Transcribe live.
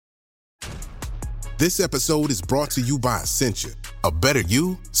This episode is brought to you by Essentia. A better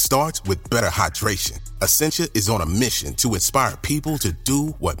you starts with better hydration. Essentia is on a mission to inspire people to do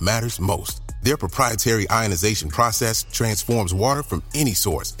what matters most. Their proprietary ionization process transforms water from any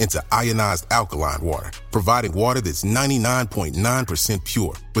source into ionized alkaline water, providing water that's 99.9%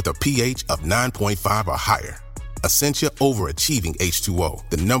 pure with a pH of 9.5 or higher. Essentia overachieving H2O,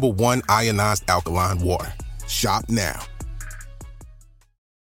 the #1 ionized alkaline water. Shop now.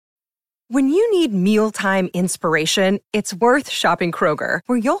 When you need mealtime inspiration, it's worth shopping Kroger,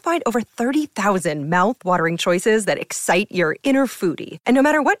 where you'll find over 30,000 mouth-watering choices that excite your inner foodie. And no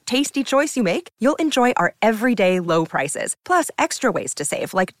matter what tasty choice you make, you'll enjoy our everyday low prices, plus extra ways to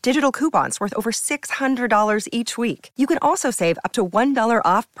save, like digital coupons worth over $600 each week. You can also save up to $1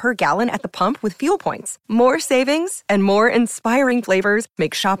 off per gallon at the pump with fuel points. More savings and more inspiring flavors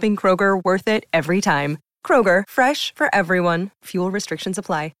make shopping Kroger worth it every time. Kroger, fresh for everyone. Fuel restrictions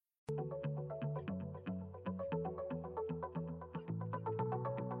apply.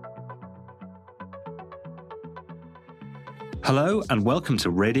 Hello and welcome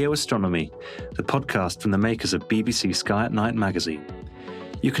to Radio Astronomy, the podcast from the makers of BBC Sky at Night magazine.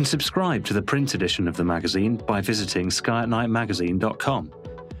 You can subscribe to the print edition of the magazine by visiting skyatnightmagazine.com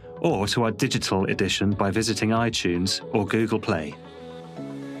or to our digital edition by visiting iTunes or Google Play.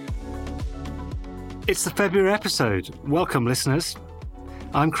 It's the February episode. Welcome, listeners.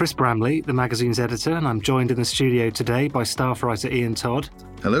 I'm Chris Bramley, the magazine's editor, and I'm joined in the studio today by staff writer Ian Todd.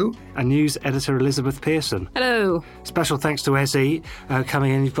 Hello. And news editor Elizabeth Pearson. Hello. Special thanks to Ezzy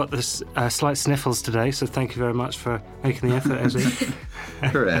coming in. You've got this slight sniffles today, so thank you very much for making the effort, Ezzy.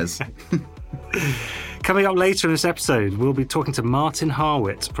 Sure, Ez. Coming up later in this episode, we'll be talking to Martin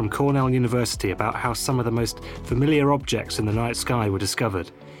Harwitt from Cornell University about how some of the most familiar objects in the night sky were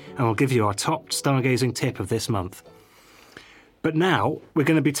discovered. And we'll give you our top stargazing tip of this month. But now, we're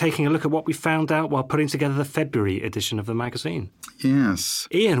going to be taking a look at what we found out while putting together the February edition of the magazine. Yes.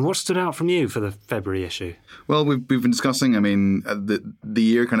 Ian, what stood out from you for the February issue? Well, we've been discussing, the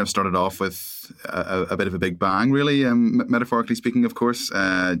year kind of started off with a bit of a big bang, really, metaphorically speaking, of course,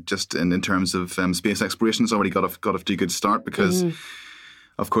 just in terms of space exploration. It's already got a pretty good start because,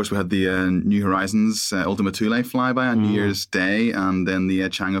 of course, we had the New Horizons Ultima Thule flyby on New Year's Day, and then the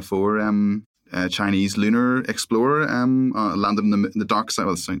Chang'e 4 Chinese lunar explorer landed in the dark side.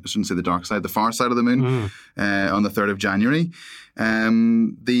 Well, I shouldn't say the dark side, the far side of the moon on the 3rd of January.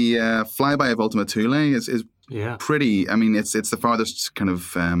 The flyby of Ultima Thule is pretty. I mean, it's the farthest kind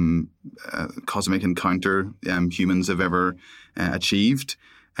of cosmic encounter humans have ever achieved.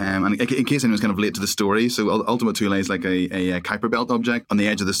 And in case anyone's kind of late to the story, so Ultima Thule is like a Kuiper Belt object on the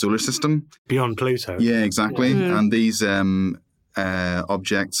edge of the solar system, beyond Pluto. Yeah, exactly. And these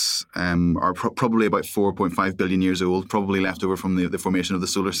objects are probably about 4.5 billion years old, probably left over from the formation of the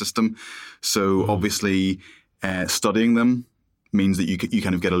solar system. So obviously studying them means that you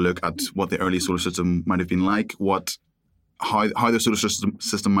kind of get a look at what the early solar system might have been like, how the solar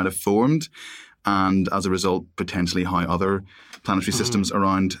system might have formed, and as a result, potentially how other planetary systems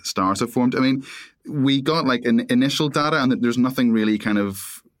around stars have formed. I mean, we got like initial data, and there's nothing really kind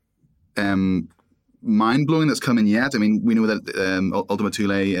of mind-blowing that's come in yet. I mean, we know that Ultima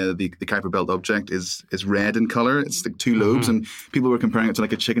Thule, the Kuiper Belt object, is red in colour. It's like two lobes, and people were comparing it to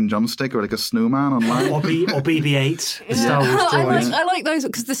like a chicken drumstick or like a snowman online. or BB-8, the Star Wars droid. I like those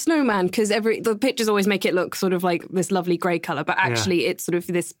because the snowman, because the pictures always make it look sort of like this lovely grey colour, but actually it's sort of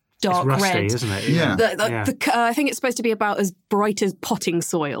this dark it's rusty, red, isn't it? Yeah. I think it's supposed to be about as bright as potting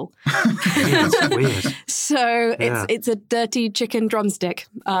soil. It's weird. So it's a dirty chicken drumstick.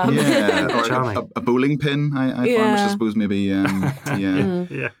 Or a bowling pin. I find, which I suppose maybe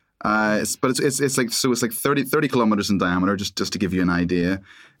But it's like 30 kilometers in diameter, just to give you an idea.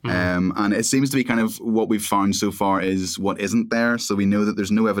 And it seems to be kind of what we've found so far is what isn't there. So we know that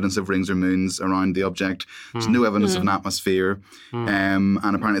there's no evidence of rings or moons around the object. There's no evidence of an atmosphere. And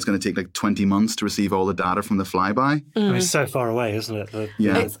apparently it's going to take like 20 months to receive all the data from the flyby. I mean, it's so far away, isn't it? The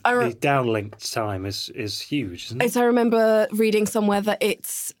downlink time is huge, isn't it? I remember reading somewhere that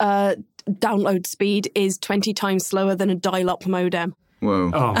its download speed is 20 times slower than a dial-up modem.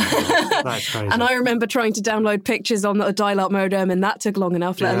 Whoa. Oh, that's crazy. And I remember trying to download pictures on a dial-up modem, and that took long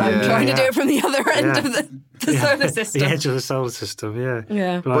enough, let alone trying to do it from the other end of the solar system. The edge of the solar system,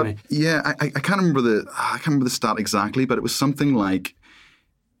 Yeah. But, I can't remember the stat exactly, but it was something like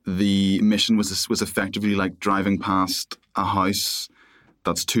the mission was effectively like driving past a house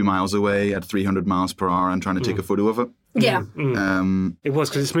that's 2 miles away at 300 miles per hour and trying to take a photo of it. Yeah. It was,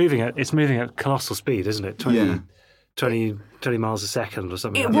 because it's moving at colossal speed, isn't it? 20 miles a second or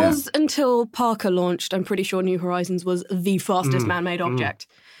something like that. It was until Parker launched. I'm pretty sure New Horizons was the fastest man-made object.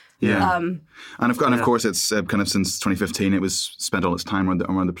 Yeah. And of course, it's kind of since 2015, it was spent all its time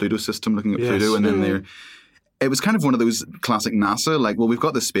around the Pluto system, looking at Pluto, and then it was kind of one of those classic NASA, like, well, we've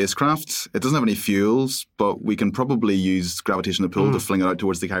got this spacecraft. It doesn't have any fuels, but we can probably use gravitational pull to fling it out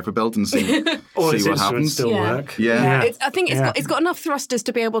towards the Kuiper Belt and see what happens. Still work. Yeah. I think it's got enough thrusters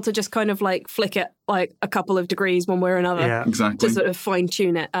to be able to just kind of like flick it like a couple of degrees one way or another. Yeah. Exactly. To sort of fine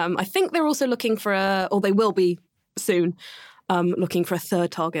tune it. I think they're also looking for or they will be soon. Looking for a third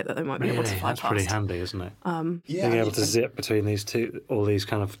target that they might be able to fly that's past. pretty handy, isn't it? Being able to zip between all these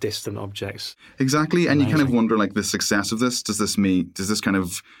kind of distant objects. Exactly, and you kind of wonder, like, the success of this. Does this kind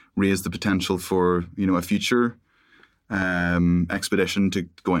of raise the potential for, you know, a future expedition to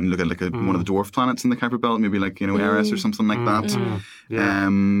go out and look at like one of the dwarf planets in the Kuiper Belt, maybe like, you know, Eris or something like that.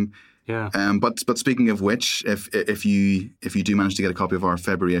 But speaking of which, if you do manage to get a copy of our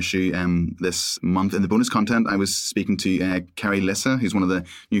February issue this month, in the bonus content, I was speaking to Kerry Lissa, who's one of the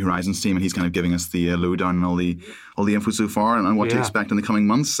New Horizons team, and he's kind of giving us the lowdown and all the info so far and what to expect in the coming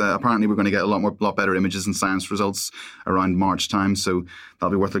months. Apparently, we're going to get a lot better images and science results around March time, so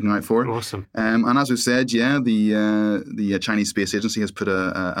that'll be worth looking out for. Awesome. And as we've said, the Chinese Space Agency has put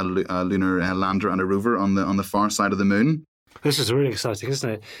a lunar lander and a rover on the far side of the moon. This is really exciting, isn't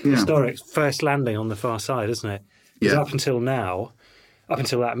it? Yeah. Historic first landing on the far side, isn't it? Because up until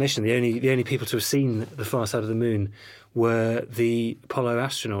that mission, the only people to have seen the far side of the moon were the Apollo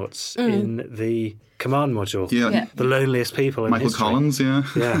astronauts in the command module. Yeah. The loneliest people in Michael history. Collins, There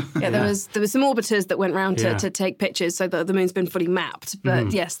was some orbiters that went round to take pictures so that the moon's been fully mapped.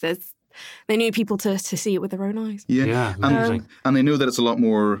 But yes, they need people to see it with their own eyes. Yeah. And they know that it's a lot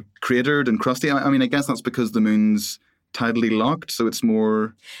more cratered and crusty. I mean, I guess that's because the moon's tidally locked, so it's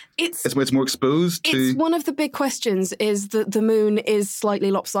more exposed to... It's one of the big questions is that the moon is slightly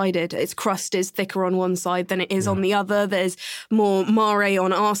lopsided. Its crust is thicker on one side than it is on the other. There's more mare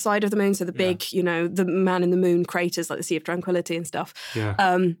on our side of the moon, so the big, the man in the moon craters like the Sea of Tranquility and stuff,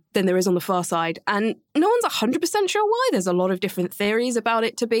 than there is on the far side. And no one's 100% sure why. There's a lot of different theories about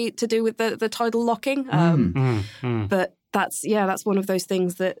it to do with the tidal locking. But that's one of those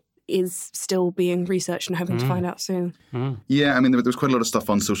things that is still being researched and hoping to find out soon. Yeah, I mean, there was quite a lot of stuff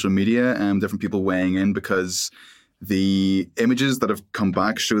on social media, different people weighing in, because the images that have come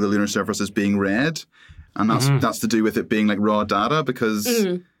back show the lunar surface as being red, and that's to do with it being like raw data, because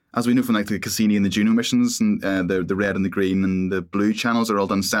as we know from like the Cassini and the Juno missions, and the red and the green and the blue channels are all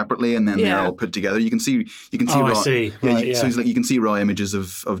done separately, and then they're all put together. You can see raw. I see. So it's like you can see raw images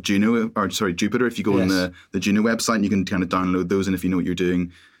of Jupiter. If you go on the Juno website, and you can kind of download those, and if you know what you're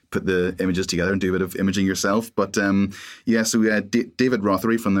doing, put the images together and do a bit of imaging yourself. But David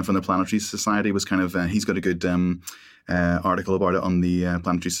Rothery from the Planetary Society was kind of he's got a good article about it on the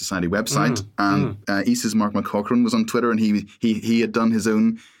Planetary Society website. And ESA's Mark McCaughrean was on Twitter, and he had done his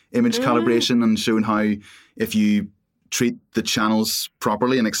own image calibration and shown how if you treat the channels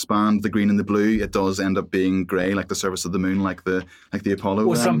properly and expand the green and the blue, it does end up being grey, like the surface of the moon, like the Apollo.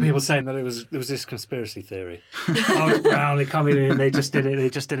 Well, some people saying that there was this conspiracy theory. It's brown, it can't be in. They just did it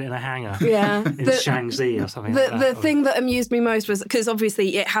in a hangar. Yeah, in Shaanxi or something. The thing that amused me most was because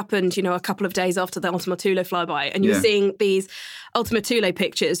obviously it happened, a couple of days after the Ultima Thule flyby, and you were seeing these Ultima Thule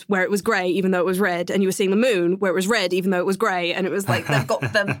pictures where it was grey even though it was red, and you were seeing the moon where it was red even though it was grey, and it was like they've got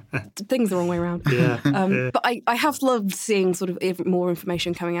the things the wrong way around. But I have loved seeing sort of more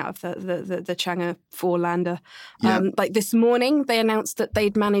information coming out of the Chang'e 4 lander. Like this morning, they announced that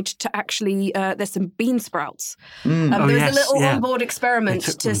they'd managed to actually there's some bean sprouts. There was a little onboard experiment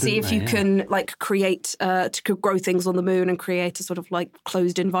to see if you can like create to grow things on the moon and create a sort of like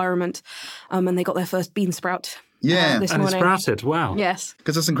closed environment. And they got their first bean sprout. This and morning. It sprouted. Wow. Yes.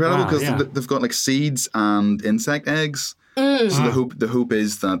 Because it's incredible because they've got like seeds and insect eggs. So the hope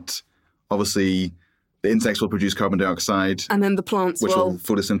is that obviously the insects will produce carbon dioxide, and then the plants will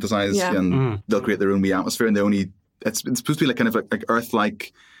photosynthesize, and they'll create their own wee atmosphere. And it's supposed to be like kind of like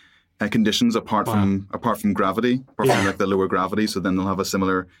Earth-like conditions apart from gravity, apart from like the lower gravity. So then they'll have a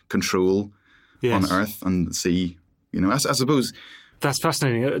similar control on Earth and see. I suppose. That's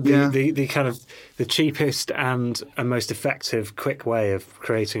fascinating. The kind of the cheapest and most effective, quick way of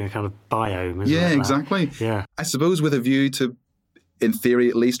creating a kind of biome. Isn't it, exactly. Yeah, I suppose with a view to, in theory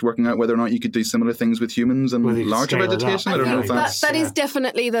at least, working out whether or not you could do similar things with humans and larger vegetation. I don't know if that is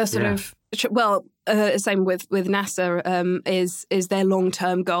definitely the sort of same with NASA. Is their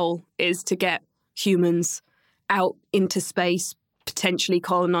long-term goal is to get humans out into space, potentially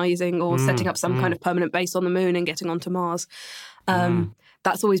colonizing or setting up some kind of permanent base on the moon and getting onto Mars.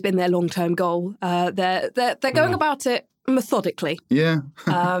 That's always been their long-term goal. They're going about it methodically. Yeah.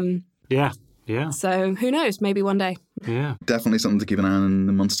 Yeah. So who knows? Maybe one day Yeah. Definitely something to keep an eye on in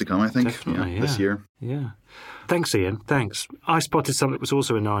the months to come, I think. Definitely, This year. Yeah. Thanks, Ian. Thanks. I spotted something that was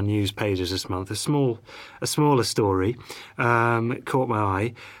also in our news pages this month, a smaller story. It caught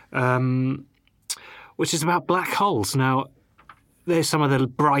my eye, which is about black holes. Now, they're some of the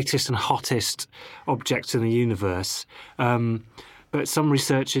brightest and hottest objects in the universe. But some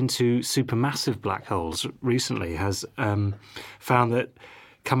research into supermassive black holes recently has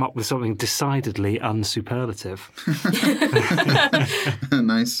come up with something decidedly unsuperlative.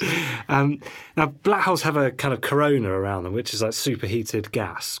 Nice. Now, black holes have a kind of corona around them, which is like superheated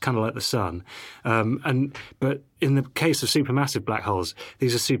gas, kind of like the sun. But in the case of supermassive black holes,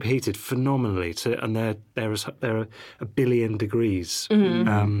 these are superheated phenomenally, and they're a billion degrees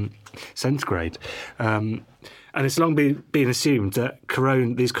centigrade. And it's long been assumed that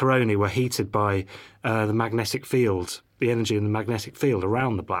these coronae were heated by the magnetic field, the energy in the magnetic field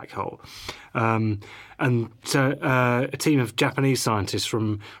around the black hole. And so a team of Japanese scientists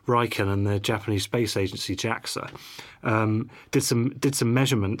from Riken and the Japanese Space Agency, JAXA, did some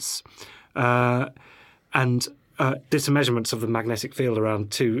measurements did some measurements of the magnetic field around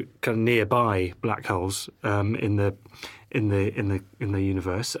two kind of nearby black holes in the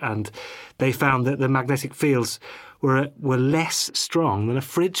universe, and they found that the magnetic fields were less strong than a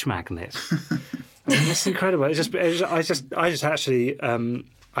fridge magnet. I mean, it's incredible. I just actually kind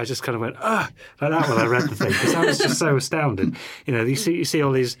of went like that when I read the thing, because I was just so astounded. You see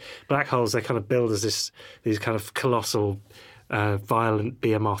all these black holes. They kind of build as these kind of colossal, violent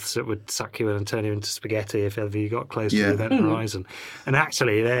behemoths that would suck you in and turn you into spaghetti if ever you got close to the event horizon. And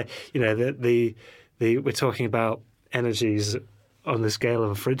actually, we're talking about energies on the scale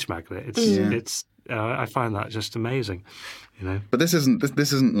of a fridge magnet. I find that just amazing. But this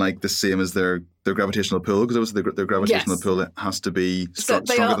isn't like the same as their gravitational pull, because obviously their gravitational pull has to be stronger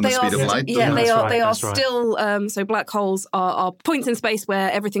than the speed of light. Yeah, they are still. So black holes are points in space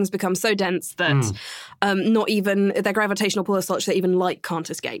where everything's become so dense that not even their gravitational pull is such that even light can't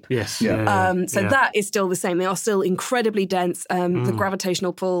escape. Yes. That is still the same. They are still incredibly dense. The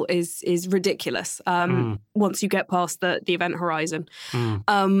gravitational pull is ridiculous once you get past the event horizon.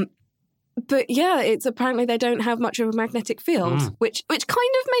 But yeah, it's apparently they don't have much of a magnetic field, which kind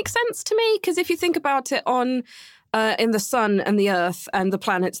of makes sense to me, because if you think about it in the sun and the Earth and the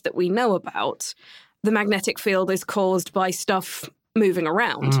planets that we know about, the magnetic field is caused by stuff moving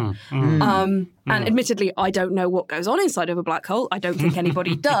around. And admittedly, I don't know what goes on inside of a black hole. I don't think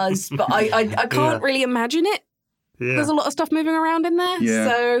anybody does, but I can't really imagine it. Yeah. There's a lot of stuff moving around in there.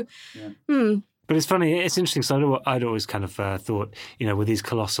 Yeah. But it's funny, it's interesting. So I'd always kind of thought, with these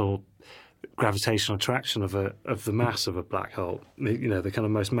colossal gravitational attraction of the mass of a black hole, the kind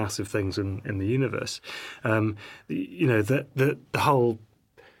of most massive things in the universe, the whole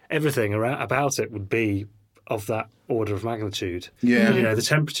everything about it would be of that order of magnitude. Yeah, the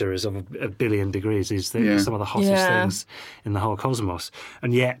temperature is of a billion degrees. These things, some of the hottest things in the whole cosmos,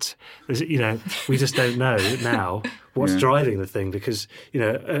 and yet we just don't know now what's driving the thing, because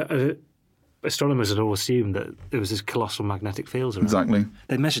astronomers had all assumed that there was this colossal magnetic field around. Exactly.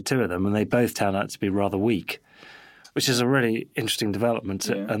 They measured two of them, and they both turned out to be rather weak, which is a really interesting development,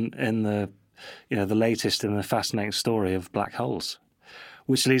 and in the latest in the fascinating story of black holes,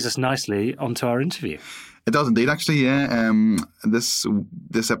 which leads us nicely onto our interview. It does indeed, actually. Yeah. This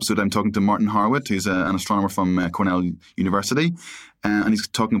episode, I'm talking to Martin Harwitt, who's an astronomer from Cornell University, and he's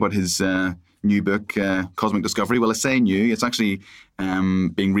talking about his new book, Cosmic Discovery. Well, I say new, it's actually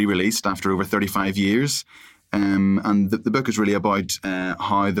being re-released after over 35 years. And the book is really about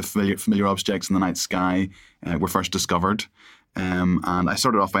how the familiar objects in the night sky were first discovered. And I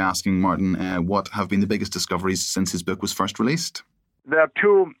started off by asking Martin what have been the biggest discoveries since his book was first released? There are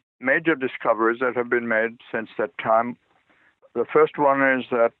two major discoveries that have been made since that time. The first one is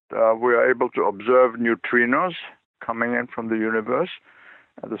that we are able to observe neutrinos coming in from the universe.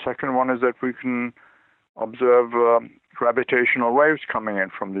 The second one is that we can observe gravitational waves coming in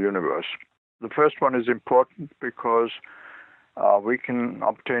from the universe. The first one is important because we can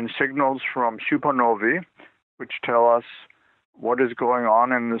obtain signals from supernovae, which tell us what is going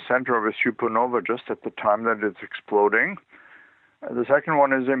on in the center of a supernova just at the time that it's exploding. The second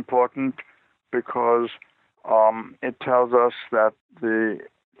one is important because it tells us that the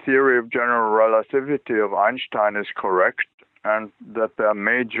theory of general relativity of Einstein is correct, and that there are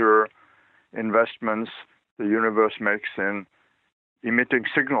major investments the universe makes in emitting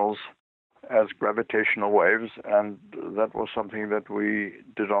signals as gravitational waves, and that was something that we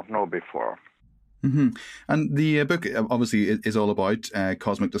did not know before. Mm-hmm. And the book obviously is all about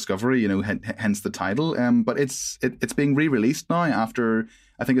cosmic discovery, hence the title. But it's being re-released now after,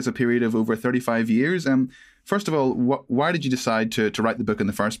 I think it's a period of over 35 years. first of all, why did you decide to write the book in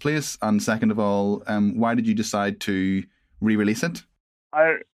the first place? And second of all, why did you decide to re-release it?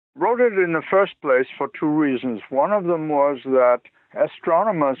 I wrote it in the first place for two reasons. One of them was that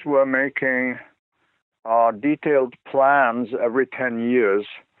astronomers were making detailed plans every 10 years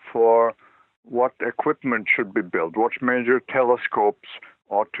for what equipment should be built, what major telescopes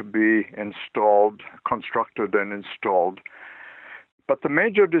ought to be installed, constructed and installed. But the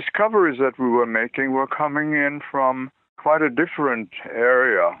major discoveries that we were making were coming in from quite a different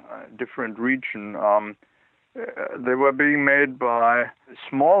area, a different region. They were being made by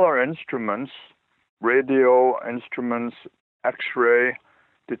smaller instruments, radio instruments, X-ray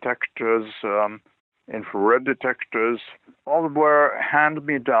detectors, infrared detectors. All were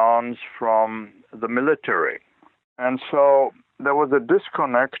hand-me-downs from the military. And so there was a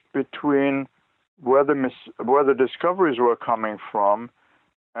disconnect between where the discoveries were coming from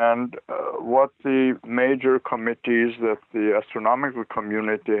and what the major committees that the astronomical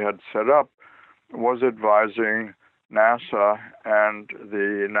community had set up was advising NASA and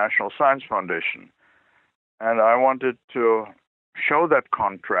the National Science Foundation. And I wanted to show that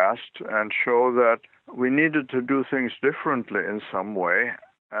contrast and show that we needed to do things differently in some way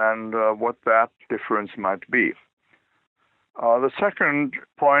and what that difference might be. The second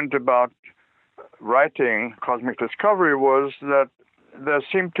point about writing Cosmic Discovery was that there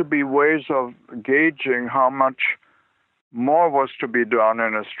seemed to be ways of gauging how much more was to be done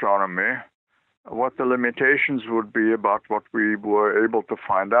in astronomy, what the limitations would be about what we were able to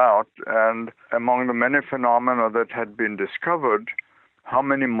find out, and among the many phenomena that had been discovered, how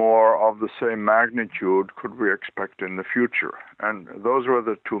many more of the same magnitude could we expect in the future? And those were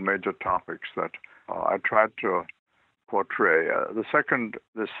the two major topics that I tried to portray. The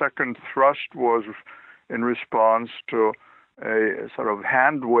second thrust was in response to a sort of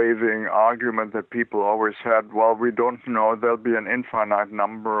hand-waving argument that people always had, well, we don't know, there'll be an infinite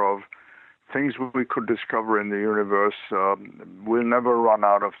number of things we could discover in the universe. We'll never run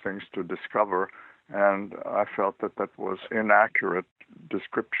out of things to discover. And I felt that that was inaccurate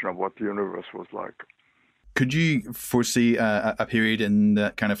description of what the universe was like. Could you foresee a period in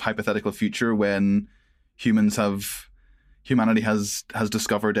the kind of hypothetical future when humanity has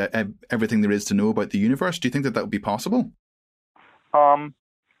discovered everything there is to know about the universe? Do you think that would be possible? The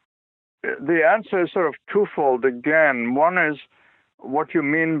answer is sort of twofold again. One is what you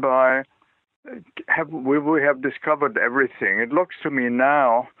mean by we have discovered everything. It looks to me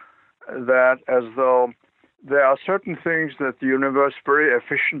now that as though there are certain things that the universe very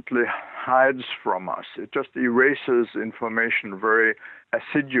efficiently hides from us. It just erases information very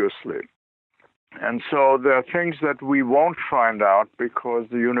assiduously. And so there are things that we won't find out because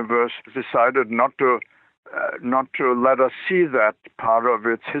the universe decided not to let us see that part of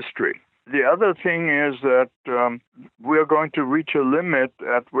its history. The other thing is that we are going to reach a limit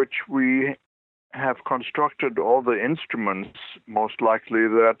at which we have constructed all the instruments, most likely,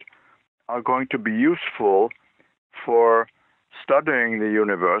 that are going to be useful for studying the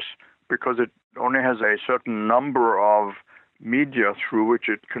universe because it only has a certain number of media through which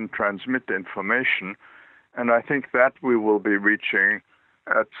it can transmit information. And I think that we will be reaching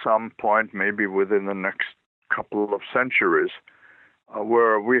at some point, maybe within the next couple of centuries,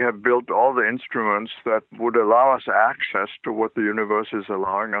 where we have built all the instruments that would allow us access to what the universe is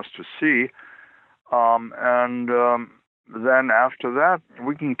allowing us to see. Then after that,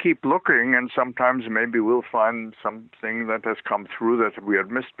 we can keep looking, and sometimes maybe we'll find something that has come through that we had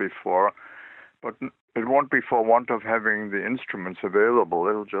missed before. But it won't be for want of having the instruments available.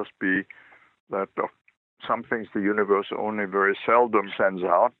 It'll just be that some things the universe only very seldom sends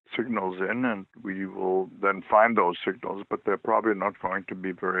out signals in, and we will then find those signals, but they're probably not going to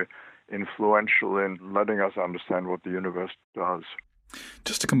be very influential in letting us understand what the universe does.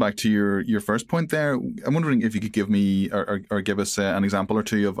 Just to come back to your first point there, I'm wondering if you could give me or give us an example or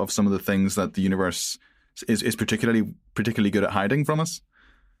two of some of the things that the universe is particularly good at hiding from us.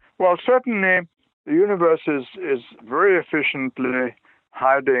 Well, certainly the universe is very efficiently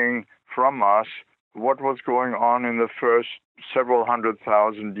hiding from us what was going on in the first several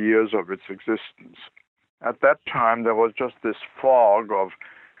 100,000 years of its existence. At that time, there was just this fog of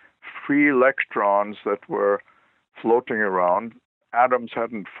free electrons that were floating around. Atoms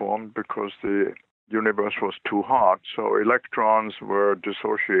hadn't formed because the universe was too hot, so electrons were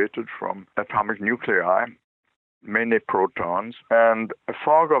dissociated from atomic nuclei, mainly protons, and a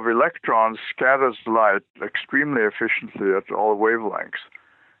fog of electrons scatters light extremely efficiently at all wavelengths.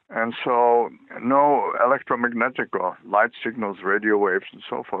 And so no electromagnetic or light signals, radio waves, and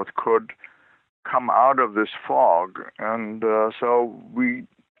so forth could come out of this fog. And so we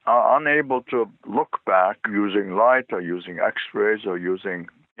are unable to look back using light or using X-rays or using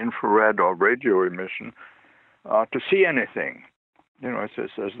infrared or radio emission to see anything.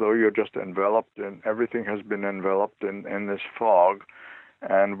 It's as though you're just enveloped in, everything has been enveloped in this fog,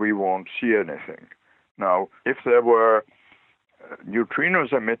 and we won't see anything. Now, if there were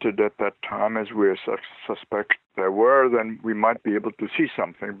neutrinos emitted at that time, as we suspect there were, then we might be able to see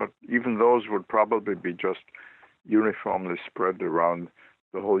something, but even those would probably be just uniformly spread around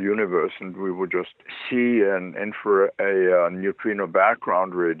the whole universe, and we would just see a neutrino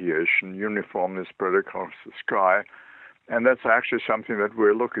background radiation uniformly spread across the sky, and that's actually something that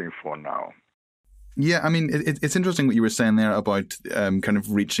we're looking for now. Yeah, I mean, it's interesting what you were saying there about kind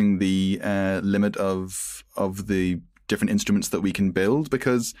of reaching the limit of the different instruments that we can build,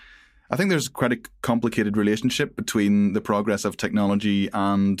 because I think there's quite a complicated relationship between the progress of technology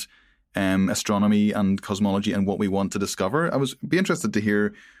and astronomy and cosmology and what we want to discover. I was be interested to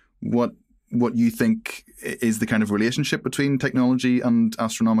hear what you think is the kind of relationship between technology and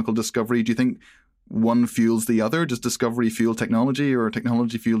astronomical discovery. Do you think one fuels the other? Does discovery fuel technology, or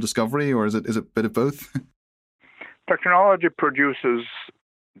technology fuel discovery, or is it a bit of both? Technology produces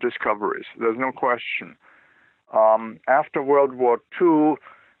discoveries. There's no question. After World War II,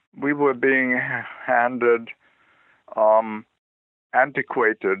 we were being handed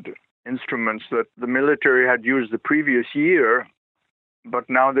antiquated instruments that the military had used the previous year, but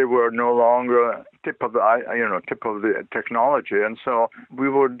now they were no longer tip of the technology, and so we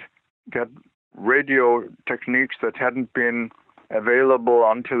would get radio techniques that hadn't been available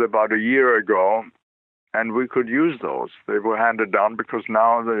until about a year ago, and we could use those. They were handed down because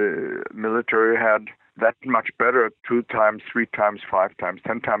now the military had that much better, 2 times, 3 times, 5 times,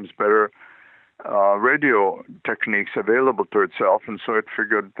 10 times better radio techniques available to itself, and so it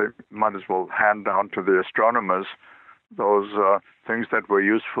figured they might as well hand down to the astronomers those things that were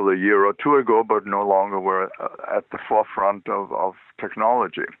useful a year or two ago, but no longer were at the forefront of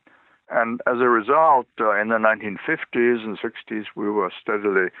technology. And as a result, in the 1950s and 60s, we were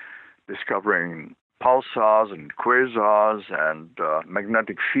steadily discovering pulsars and quasars and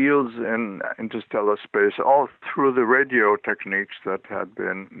magnetic fields in interstellar space, all through the radio techniques that had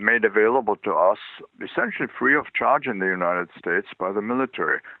been made available to us, essentially free of charge in the United States by the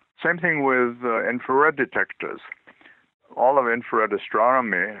military. Same thing with infrared detectors. All of infrared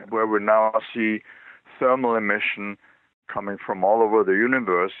astronomy, where we now see thermal emission coming from all over the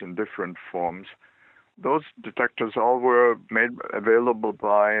universe in different forms, those detectors all were made available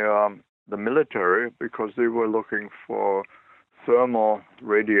by the military because they were looking for thermal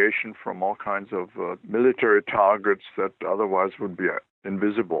radiation from all kinds of military targets that otherwise would be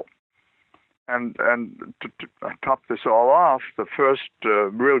invisible. And to top this all off, the first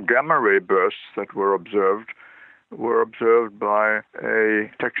real gamma ray bursts that were observed by a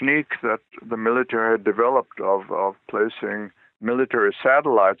technique that the military had developed of placing military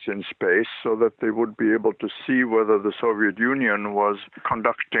satellites in space so that they would be able to see whether the Soviet Union was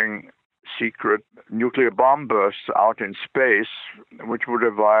conducting secret nuclear bomb bursts out in space, which would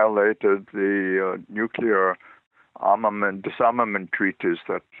have violated the nuclear disarmament treaties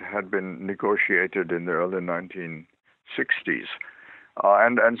that had been negotiated in the early 1960s.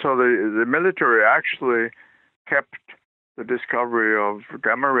 And so the military actually kept the discovery of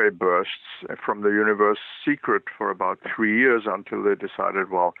gamma ray bursts from the universe secret for about 3 years until they decided,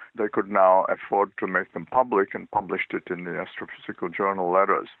 well, they could now afford to make them public, and published it in the Astrophysical Journal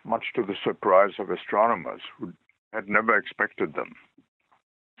Letters, much to the surprise of astronomers who had never expected them.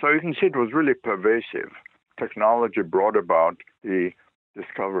 So you can see it was really pervasive. Technology brought about the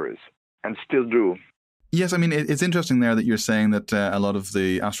discoveries, and still do. Yes, I mean, it's interesting there that you're saying that a lot of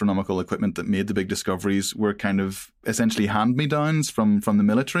the astronomical equipment that made the big discoveries were kind of essentially hand-me-downs from the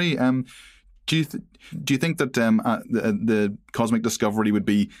military. Do you think that the cosmic discovery would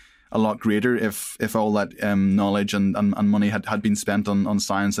be a lot greater if all that knowledge and money had been spent on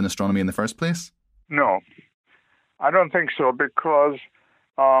science and astronomy in the first place? No, I don't think so, because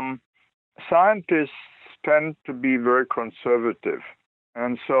scientists tend to be very conservative.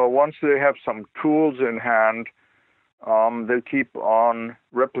 And so once they have some tools in hand, they keep on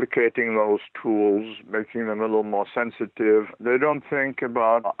replicating those tools, making them a little more sensitive. They don't think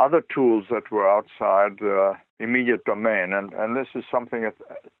about other tools that were outside the immediate domain. And this is something that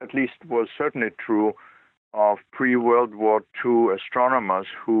at least was certainly true of pre-World War II astronomers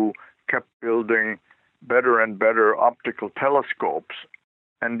who kept building better and better optical telescopes.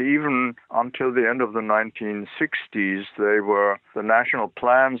 And even until the end of the 1960s, the national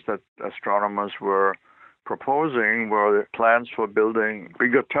plans that astronomers were proposing were plans for building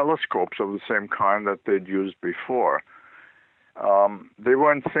bigger telescopes of the same kind that they'd used before. They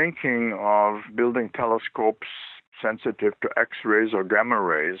weren't thinking of building telescopes sensitive to X-rays or gamma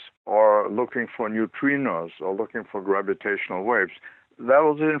rays, or looking for neutrinos, or looking for gravitational waves.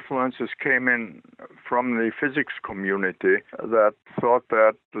 Those influences came in from the physics community that thought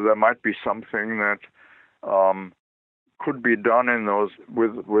that there might be something that could be done in those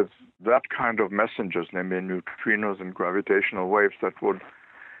with that kind of messengers, namely neutrinos and gravitational waves, that would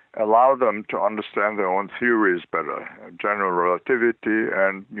allow them to understand their own theories better, general relativity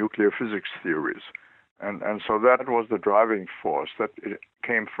and nuclear physics theories. And so that was the driving force, that it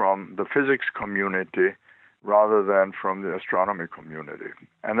came from the physics community rather than from the astronomy community.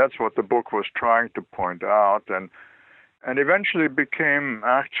 And that's what the book was trying to point out, and eventually became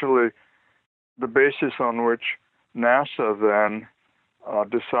actually the basis on which NASA then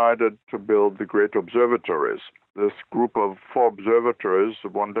decided to build the great observatories. This group of 4 observatories,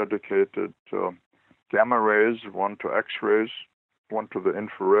 one dedicated to gamma rays, one to X-rays, one to the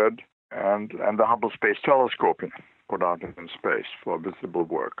infrared, and the Hubble Space Telescope put out in space for visible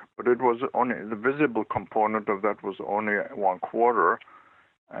work. But it was only the visible component of that was only 1/4,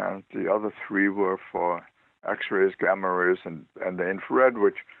 and the other 3 were for X-rays, gamma rays, and the infrared,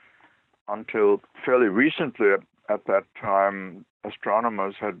 which until fairly recently at that time,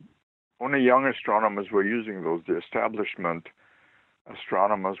 only young astronomers were using those. The establishment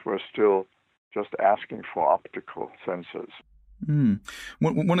astronomers were still just asking for optical sensors.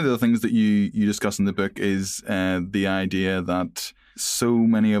 One of the things that you discuss in the book is the idea that so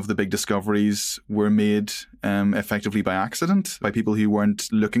many of the big discoveries were made effectively by accident, by people who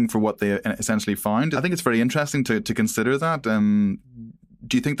weren't looking for what they essentially found. I think it's very interesting to consider that.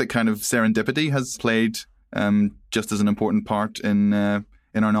 Do you think that kind of serendipity has played just as an important part in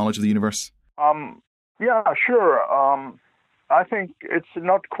our knowledge of the universe? Yeah, sure. I think it's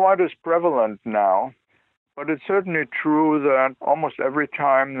not quite as prevalent now. But it's certainly true that almost every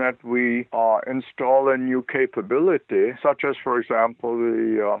time that we install a new capability, such as, for example,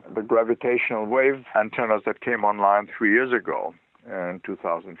 the gravitational wave antennas that came online 3 years ago in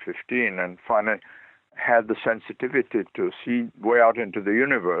 2015 and finally had the sensitivity to see way out into the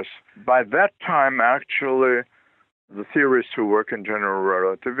universe, by that time, actually, the theorists who work in general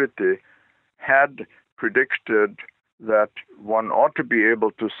relativity had predicted that one ought to be able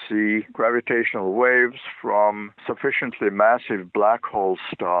to see gravitational waves from sufficiently massive black hole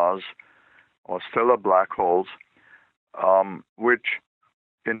stars or stellar black holes, which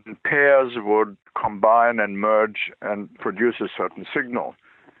in pairs would combine and merge and produce a certain signal.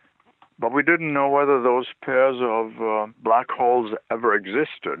 But we didn't know whether those pairs of black holes ever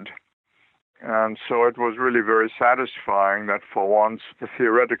existed. And so it was really very satisfying that for once the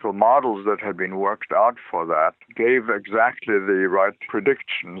theoretical models that had been worked out for that gave exactly the right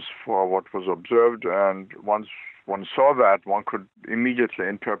predictions for what was observed. And once one saw that, one could immediately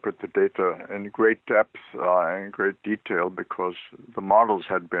interpret the data in great depth, in great detail, because the models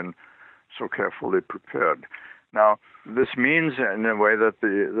had been so carefully prepared. Now, this means in a way that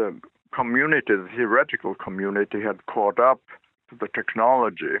the community, the theoretical community, had caught up to the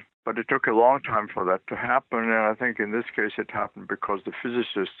technology. But it took a long time for that to happen, and I think in this case it happened because the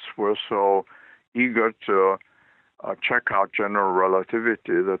physicists were so eager to check out general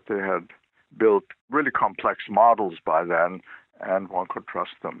relativity that they had built really complex models by then, and one could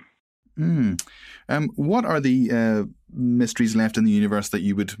trust them. What are the mysteries left in the universe that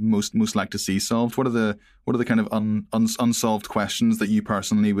you would most like to see solved? What are the kind of unsolved questions that you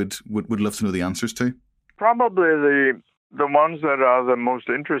personally would love to know the answers to? Probably the ones that are the most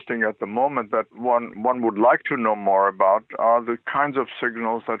interesting at the moment that one would like to know more about are the kinds of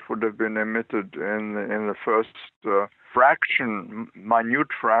signals that would have been emitted in the first minute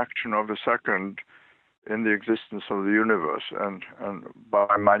fraction of a second in the existence of the universe. And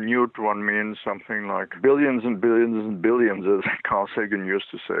by minute, one means something like billions and billions and billions, as Carl Sagan used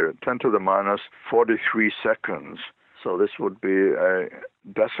to say, 10 to the minus 43 seconds. So this would be a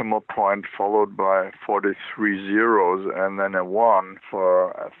decimal point followed by 43 zeros and then a 1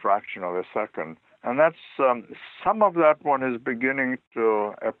 for a fraction of a second. And that's some of that one is beginning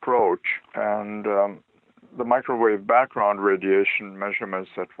to approach. And the microwave background radiation measurements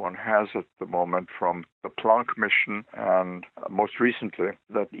that one has at the moment from the Planck mission and most recently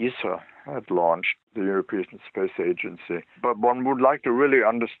that ESA had launched, the European Space Agency. But one would like to really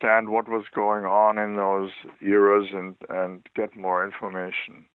understand what was going on in those eras and get more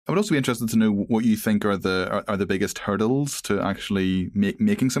information. I would also be interested to know what you think are the biggest hurdles to actually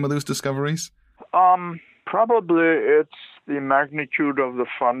making some of those discoveries. Probably it's the magnitude of the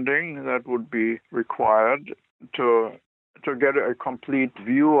funding that would be required to to get a complete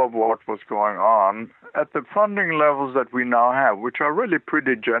view of what was going on at the funding levels that we now have, which are really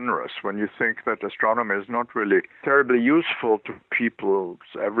pretty generous when you think that astronomy is not really terribly useful to people's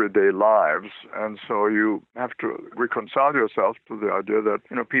everyday lives. And so you have to reconcile yourself to the idea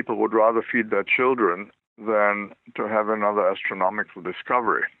that, people would rather feed their children than to have another astronomical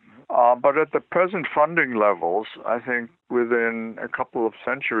discovery. But at the present funding levels, I think within a couple of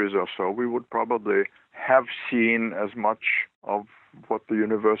centuries or so, we would probably have seen as much of what the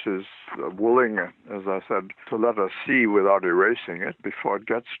universe is willing, as I said, to let us see without erasing it before it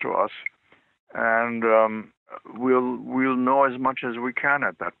gets to us. And we'll know as much as we can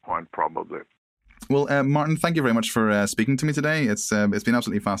at that point, probably. Well, Martin, thank you very much for speaking to me today. It's been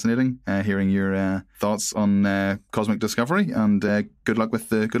absolutely fascinating hearing your thoughts on cosmic discovery, and good luck with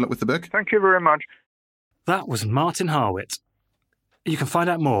the book. Thank you very much. That was Martin Harwitt. You can find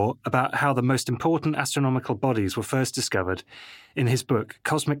out more about how the most important astronomical bodies were first discovered in his book,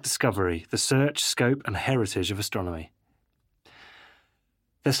 Cosmic Discovery, The Search, Scope and Heritage of Astronomy.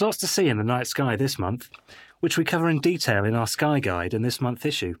 There's lots to see in the night sky this month, which we cover in detail in our Sky Guide in this month's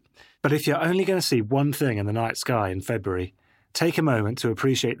issue. But if you're only going to see one thing in the night sky in February, take a moment to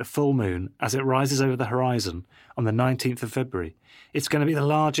appreciate the full moon as it rises over the horizon on the 19th of February. It's going to be the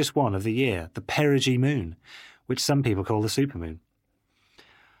largest one of the year, the perigee moon, which some people call the supermoon.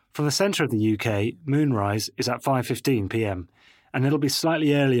 From the centre of the UK, moonrise is at 5:15 p.m, and it'll be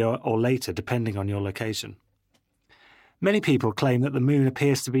slightly earlier or later depending on your location. Many people claim that the moon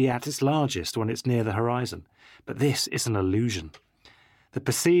appears to be at its largest when it's near the horizon, but this is an illusion. The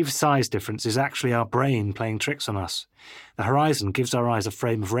perceived size difference is actually our brain playing tricks on us. The horizon gives our eyes a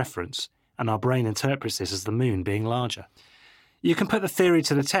frame of reference, and our brain interprets this as the moon being larger. You can put the theory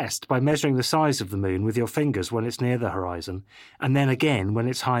to the test by measuring the size of the moon with your fingers when it's near the horizon, and then again when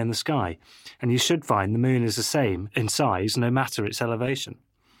it's high in the sky, and you should find the moon is the same in size no matter its elevation.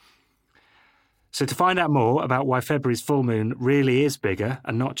 So to find out more about why February's full moon really is bigger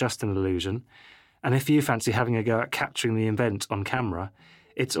and not just an illusion, and if you fancy having a go at capturing the event on camera,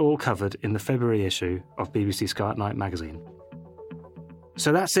 it's all covered in the February issue of BBC Sky at Night magazine.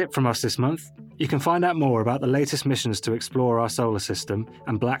 So that's it from us this month. You can find out more about the latest missions to explore our solar system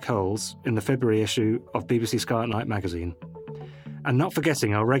and black holes in the February issue of BBC Sky at Night magazine. And not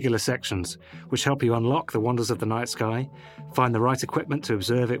forgetting our regular sections, which help you unlock the wonders of the night sky, find the right equipment to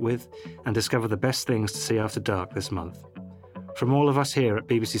observe it with, and discover the best things to see after dark this month. From all of us here at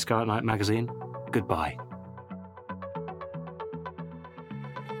BBC Sky at Night magazine, goodbye.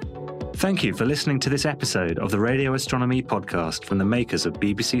 Thank you for listening to this episode of the Radio Astronomy podcast from the makers of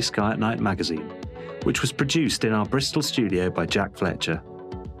BBC Sky at Night magazine, which was produced in our Bristol studio by Jack Fletcher.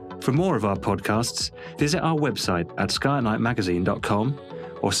 For more of our podcasts, visit our website at skyatnightmagazine.com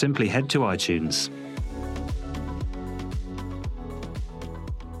or simply head to iTunes.